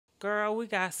Girl, we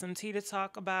got some tea to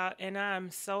talk about, and I'm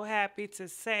so happy to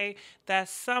say that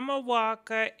Summer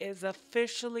Walker is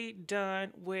officially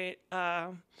done with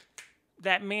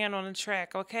that man on the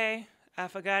track, okay? I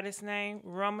forgot his name.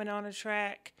 Roman on the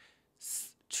track,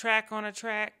 track on the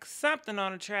track, something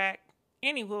on the track.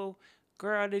 Anywho,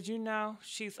 girl, did you know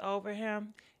she's over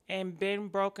him and been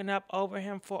broken up over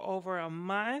him for over a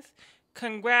month?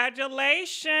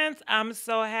 Congratulations. I'm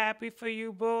so happy for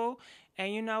you, boo.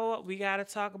 And you know what? We got to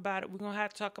talk about it. We're going to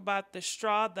have to talk about the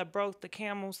straw that broke the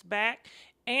camel's back.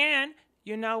 And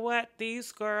you know what?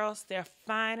 These girls, they're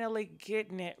finally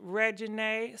getting it.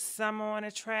 Reginae, Summer on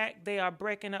the track, they are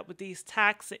breaking up with these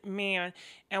toxic men.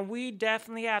 And we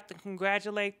definitely have to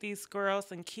congratulate these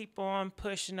girls and keep on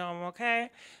pushing them,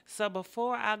 okay? So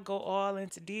before I go all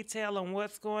into detail on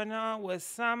what's going on with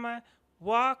Summer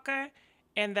Walker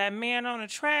and that man on the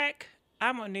track,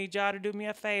 I'm going to need y'all to do me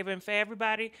a favor. And for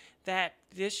everybody that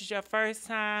this is your first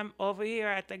time over here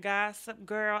at the Gossip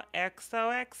Girl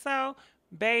XOXO,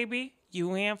 baby,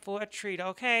 you in for a treat,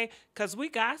 okay? Because we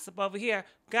gossip over here.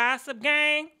 Gossip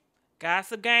gang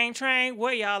train,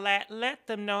 where y'all at? Let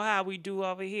them know how we do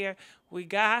over here. We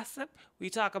gossip.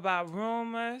 We talk about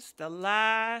rumors, the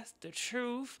lies, the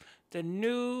truth, the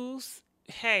news.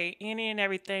 Hey, any and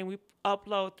everything. We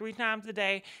upload 3 times a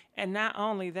day. And not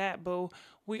only that, boo,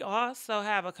 we also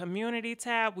have a community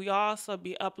tab. We also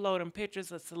be uploading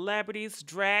pictures of celebrities,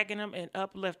 dragging them and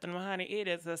uplifting them, honey. It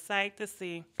is a sight to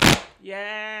see.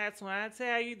 Yes, when I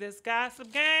tell you this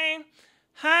gossip game,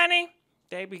 honey,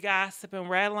 they be gossiping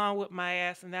right along with my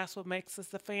ass, and that's what makes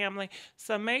us a family.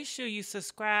 So make sure you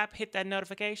subscribe, hit that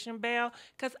notification bell,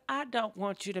 because I don't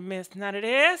want you to miss none of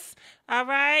this. All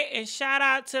right? And shout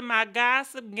out to my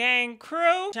gossip gang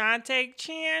crew. Shantae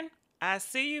Chin, I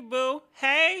see you, boo.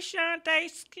 Hey, Shantae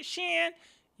Chin,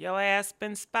 your ass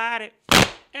been spotted.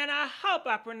 And I hope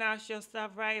I pronounce your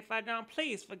stuff right. If I don't,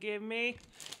 please forgive me.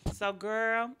 So,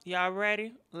 girl, y'all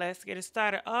ready? Let's get it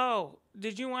started. Oh,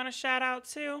 did you want a shout out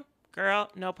too? Girl,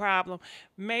 no problem.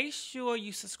 Make sure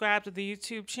you subscribe to the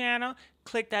YouTube channel.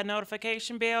 Click that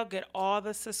notification bell. Get all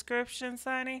the subscriptions,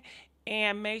 honey.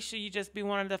 And make sure you just be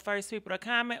one of the first people to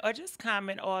comment, or just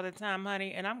comment all the time,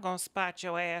 honey, and I'm going to spot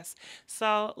your ass.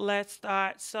 So let's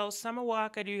start. So Summer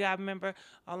Walker, do you guys remember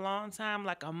a long time,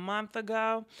 like a month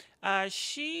ago?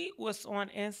 She was on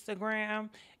Instagram,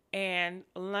 and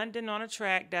London on the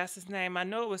track, that's his name. I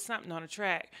know it was something on the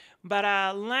track. But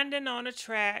London on the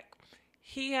track,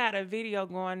 he had a video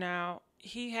going out.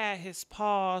 He had his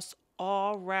paws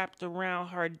all wrapped around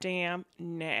her damn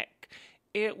neck.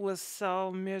 It was so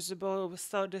miserable. It was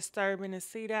so disturbing to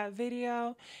see that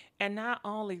video. And not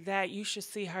only that, you should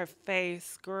see her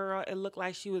face, girl. It looked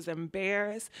like she was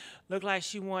embarrassed. Looked like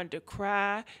she wanted to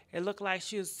cry. It looked like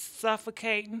she was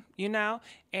suffocating, you know.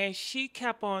 And she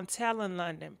kept on telling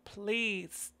London,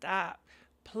 please stop.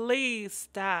 Please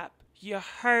stop. You're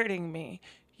hurting me.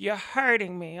 You're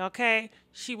hurting me, okay?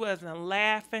 She wasn't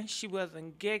laughing. She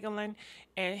wasn't giggling.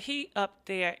 And he up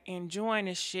there enjoying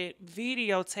the shit,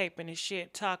 videotaping the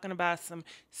shit, talking about some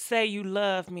say you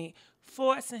love me,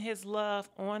 forcing his love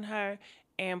on her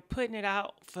and putting it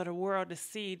out for the world to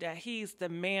see that he's the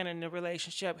man in the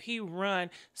relationship. He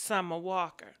run Summer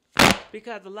Walker.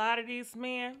 Because a lot of these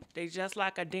men, they just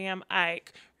like a damn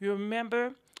Ike. You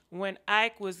remember when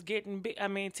Ike was getting big,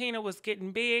 Tina was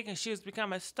getting big and she was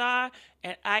becoming a star,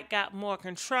 and Ike got more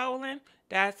controlling?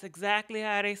 That's exactly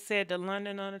how they said the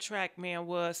London on the track man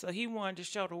was. So he wanted to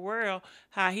show the world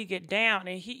how he get down.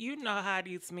 And you know how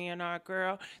these men are,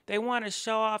 girl. They want to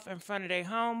show off in front of their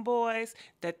homeboys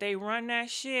that they run that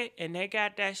shit and they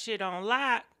got that shit on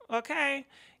lock, okay?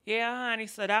 Yeah, honey,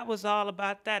 so that was all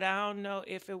about that. I don't know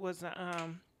if it was a,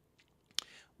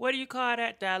 what do you call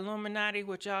that? The Illuminati,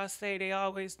 what y'all say they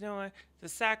always doing? The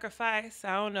sacrifice?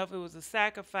 I don't know if it was a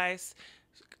sacrifice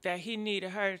that he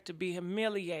needed her to be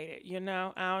humiliated, you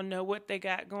know? I don't know what they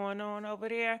got going on over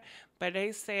there, but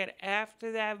they said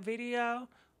after that video,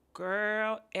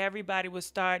 girl, everybody would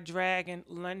start dragging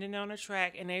London on the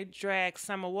track, and they dragged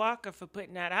Summer Walker for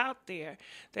putting that out there.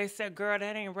 They said, girl,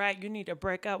 that ain't right. You need to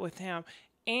break up with him.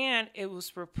 And it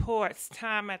was reports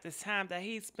time after time that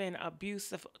he's been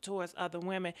abusive towards other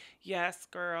women. Yes,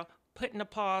 girl, putting the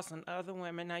paws on other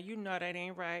women. Now, you know that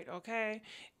ain't right, okay?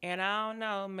 And I don't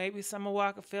know, maybe Summer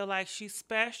Walker feel like she's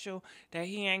special, that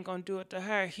he ain't gonna do it to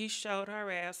her. He showed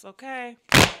her ass, okay?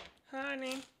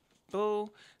 Honey, boo.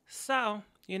 So,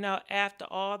 You know, after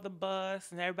all the buzz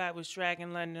and everybody was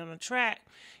dragging London on the track,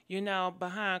 you know,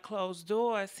 behind closed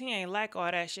doors, he ain't like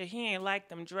all that shit. He ain't like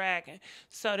them dragging.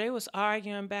 So they was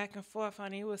arguing back and forth,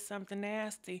 honey. It was something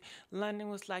nasty. London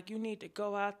was like, you need to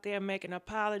go out there, make an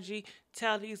apology,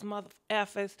 tell these mother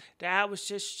effers that I was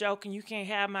just joking. You can't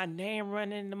have my name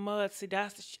running in the mud. See,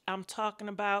 that's the I'm talking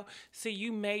about. See,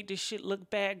 you made this shit look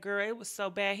bad, girl. It was so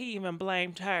bad. He even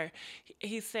blamed her.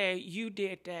 He said, you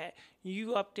did that.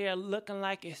 You up there looking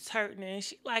like it's hurting, and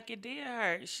she like it did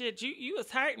hurt. Shit, you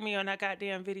was hurting me on that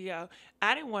goddamn video.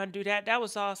 I didn't want to do that. That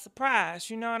was all surprise.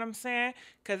 You know what I'm saying?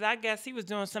 Cause I guess he was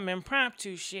doing some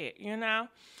impromptu shit, you know,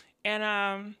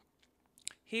 and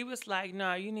he was like,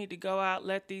 no, you need to go out,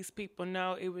 let these people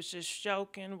know it was just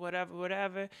joking, whatever,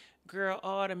 whatever. Girl,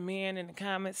 all the men in the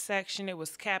comment section, it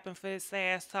was capping for his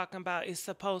ass, talking about it's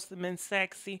supposed to be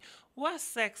sexy. What's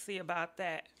sexy about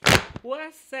that?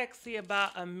 What's sexy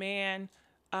about a man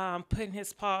putting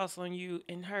his paws on you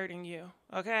and hurting you,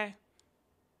 okay?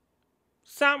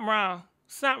 Something wrong.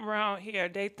 Something wrong here.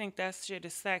 They think that shit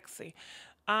is sexy.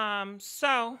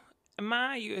 So,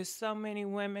 mind you, it's so many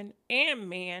women and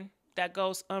men that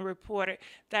goes unreported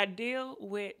that deal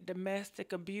with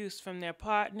domestic abuse from their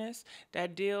partners,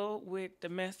 that deal with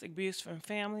domestic abuse from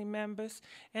family members,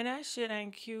 and that shit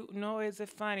ain't cute, nor is it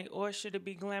funny, or should it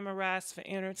be glamorized for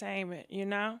entertainment, you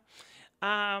know?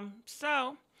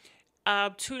 So,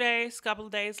 2 days, couple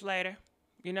of days later,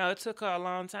 you know, it took her a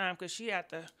long time because she had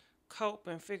to cope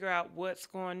and figure out what's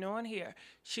going on here.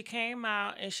 She came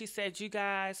out and she said, you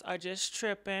guys are just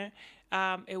tripping.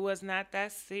 It was not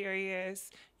that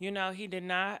serious. You know,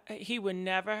 he would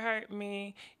never hurt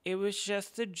me. It was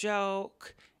just a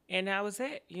joke. And that was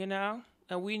it, you know.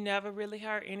 And we never really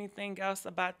heard anything else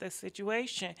about the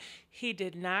situation. He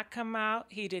did not come out.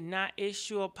 He did not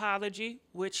issue an apology,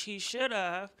 which he should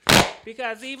have.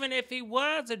 Because even if he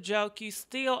was a joke, you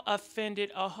still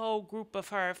offended a whole group of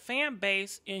her fan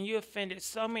base, and you offended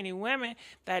so many women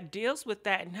that deals with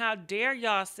that. And how dare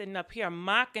y'all sitting up here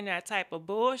mocking that type of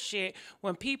bullshit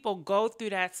when people go through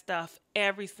that stuff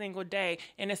every single day.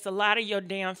 And it's a lot of your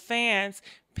damn fans,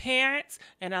 parents,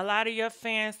 and a lot of your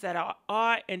fans that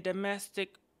are in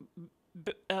domestic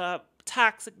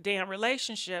toxic damn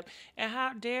relationship. And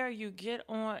how dare you get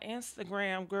on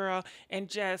Instagram, girl, and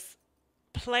just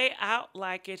play out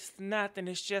like it's nothing.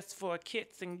 It's just for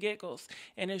kits and giggles,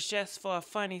 and it's just for a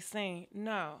funny scene.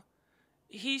 No.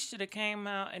 He should have came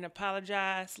out and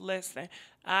apologized. Listen,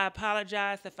 I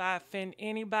apologize if I offend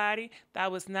anybody. That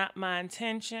was not my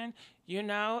intention. You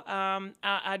know,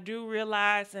 I do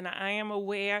realize and I am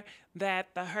aware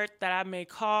that the hurt that I may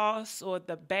cause or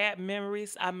the bad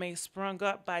memories I may sprung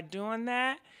up by doing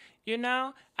that, you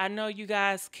know, I know you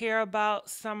guys care about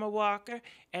Summer Walker,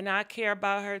 and I care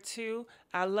about her too.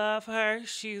 I love her.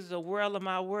 She's the world of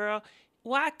my world.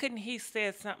 Why couldn't he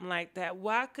said something like that?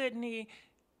 Why couldn't he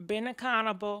been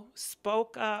accountable,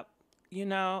 spoke up, you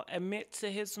know, admit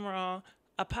to his wrong,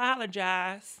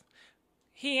 apologize?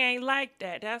 He ain't like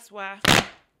that. That's why.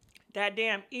 That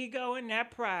damn ego and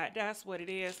that pride. That's what it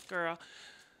is, girl.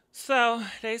 So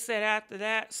they said after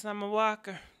that, Summer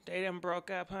Walker, they done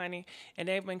broke up, honey, and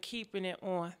they've been keeping it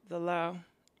on the low.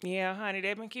 Yeah, honey,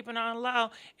 they've been keeping it on the low,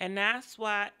 and that's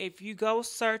why if you go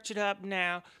search it up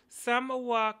now, Summer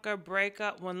Walker break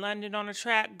up when London on the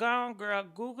track, go on, girl,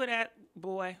 Google that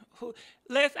boy.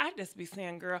 I just be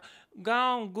saying, girl, go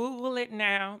on, Google it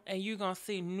now, and you're going to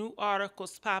see new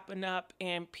articles popping up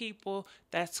and people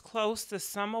that's close to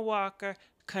Summer Walker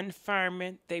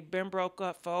confirming they've been broke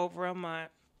up for over a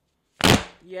month.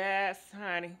 Yes,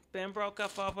 honey. Been broke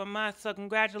up for over a month. So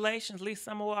congratulations, Lee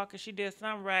Summer Walker. She did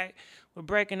something right with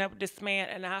breaking up with this man.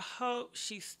 And I hope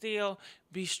she still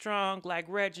be strong like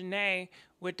Reginae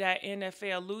with that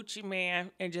NFL Lucci man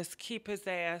and just keep his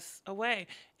ass away.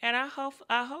 And I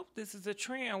hope this is a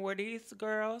trend where these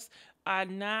girls are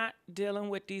not dealing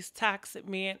with these toxic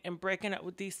men and breaking up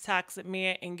with these toxic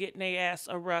men and getting their ass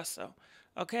a Russell.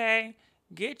 Okay?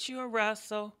 Get you a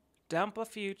Russell. Dump a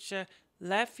Future.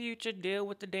 Let Future deal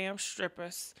with the damn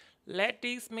strippers. Let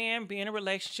these men be in a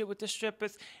relationship with the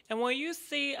strippers. And when you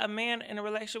see a man in a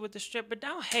relationship with the stripper,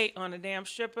 don't hate on the damn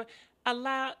stripper.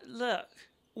 Look,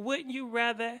 wouldn't you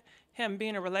rather him be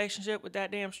in a relationship with that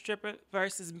damn stripper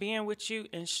versus being with you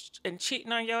and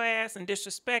cheating on your ass and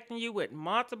disrespecting you with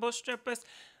multiple strippers?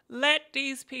 Let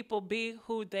these people be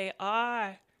who they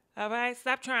are. All right?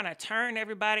 Stop trying to turn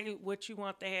everybody what you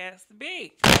want their ass to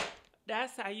be.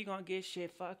 That's how you gonna get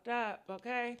shit fucked up,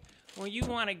 okay? When you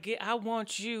wanna I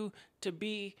want you to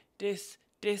be this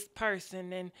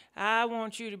person, and I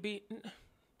want you to be.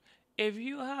 If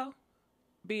you a hoe,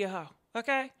 be a hoe,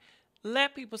 okay?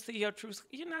 Let people see your truth.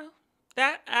 You know,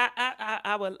 That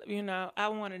I would, you know, I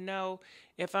want to know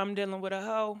if I'm dealing with a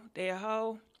hoe, they a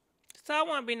hoe. So I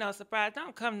won't be no surprise.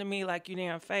 Don't come to me like you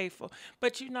damn faithful.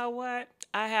 But you know what?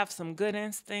 I have some good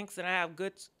instincts and I have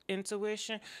good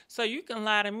intuition. So you can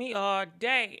lie to me all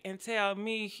day and tell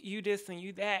me you this and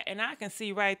you that. And I can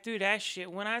see right through that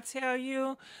shit. When I tell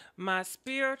you my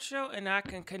spiritual and I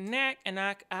can connect and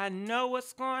I know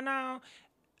what's going on,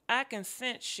 I can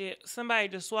sense shit. Somebody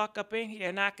just walk up in here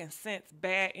and I can sense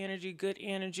bad energy, good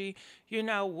energy, you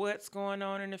know, what's going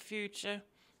on in the future.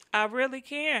 I really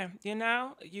can, you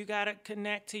know. You got to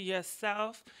connect to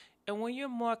yourself. And when you're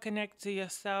more connected to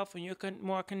yourself and you're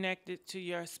more connected to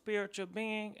your spiritual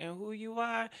being and who you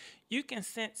are, you can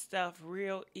sense stuff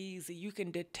real easy. You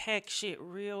can detect shit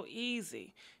real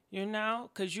easy, you know,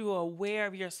 because you're aware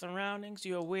of your surroundings,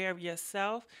 you're aware of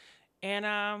yourself.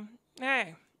 And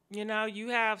hey, you know, you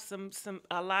have some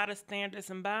a lot of standards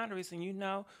and boundaries, and you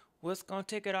know what's gonna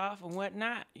take it off and what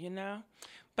not. You know.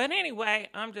 But anyway,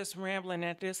 I'm just rambling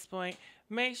at this point.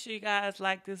 Make sure you guys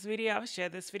like this video, share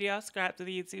this video, subscribe to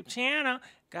the YouTube channel,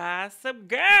 Gossip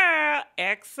Girl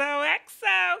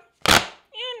XOXO.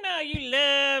 You know you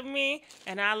love me,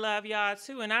 and I love y'all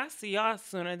too, and I'll see y'all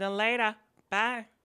sooner than later. Bye.